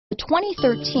The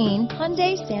 2013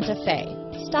 Hyundai Santa Fe.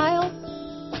 Style,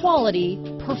 quality,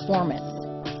 performance,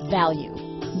 value.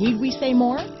 Need we say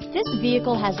more? This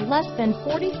vehicle has less than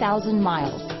 40,000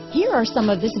 miles. Here are some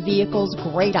of this vehicle's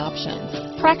great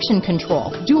options: traction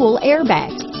control, dual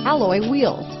airbags, alloy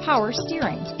wheels, power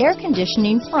steering, air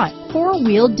conditioning front,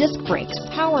 four-wheel disc brakes,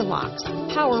 power locks,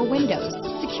 power windows,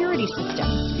 security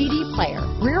system, CD player,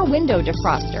 rear window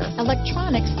defroster,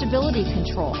 electronic stability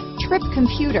control, trip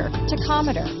computer,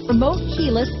 tachometer, remote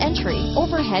keyless entry,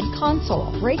 overhead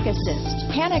console, brake assist,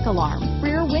 panic alarm,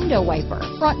 rear window wiper,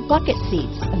 front bucket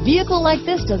seats. A vehicle like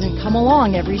this doesn't come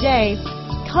along every day.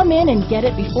 Come in and get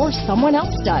it before someone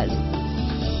else does.